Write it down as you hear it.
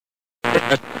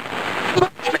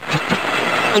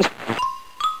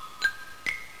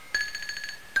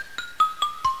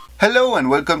Hello and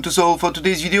welcome to Solve for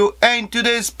today's video and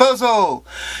today's puzzle.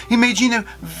 Imagine a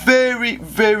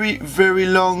very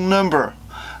long number,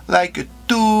 like a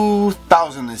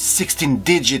 2016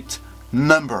 digit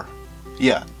number.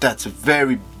 Yeah, that's a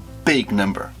very big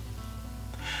number.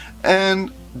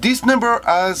 And this number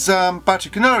has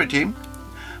particularity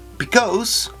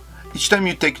because each time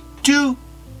you take two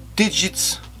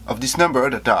digits of this number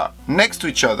that are next to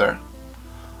each other,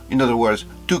 in other words,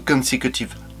 two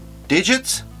consecutive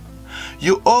digits,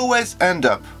 you always end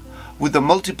up with a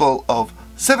multiple of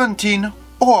 17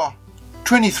 or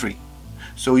 23.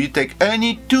 So you take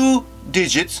any two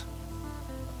digits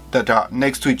that are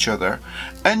next to each other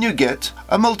and you get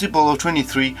a multiple of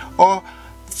 23 or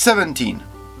 17.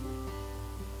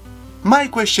 My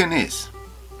question is,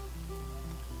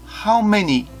 how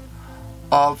many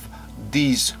of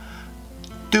these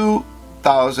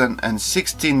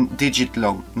 2016 digit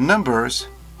long numbers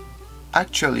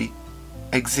actually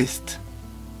exist?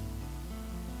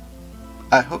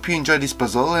 I hope you enjoyed this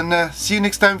puzzle and see you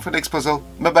next time for the next puzzle.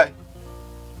 Bye bye.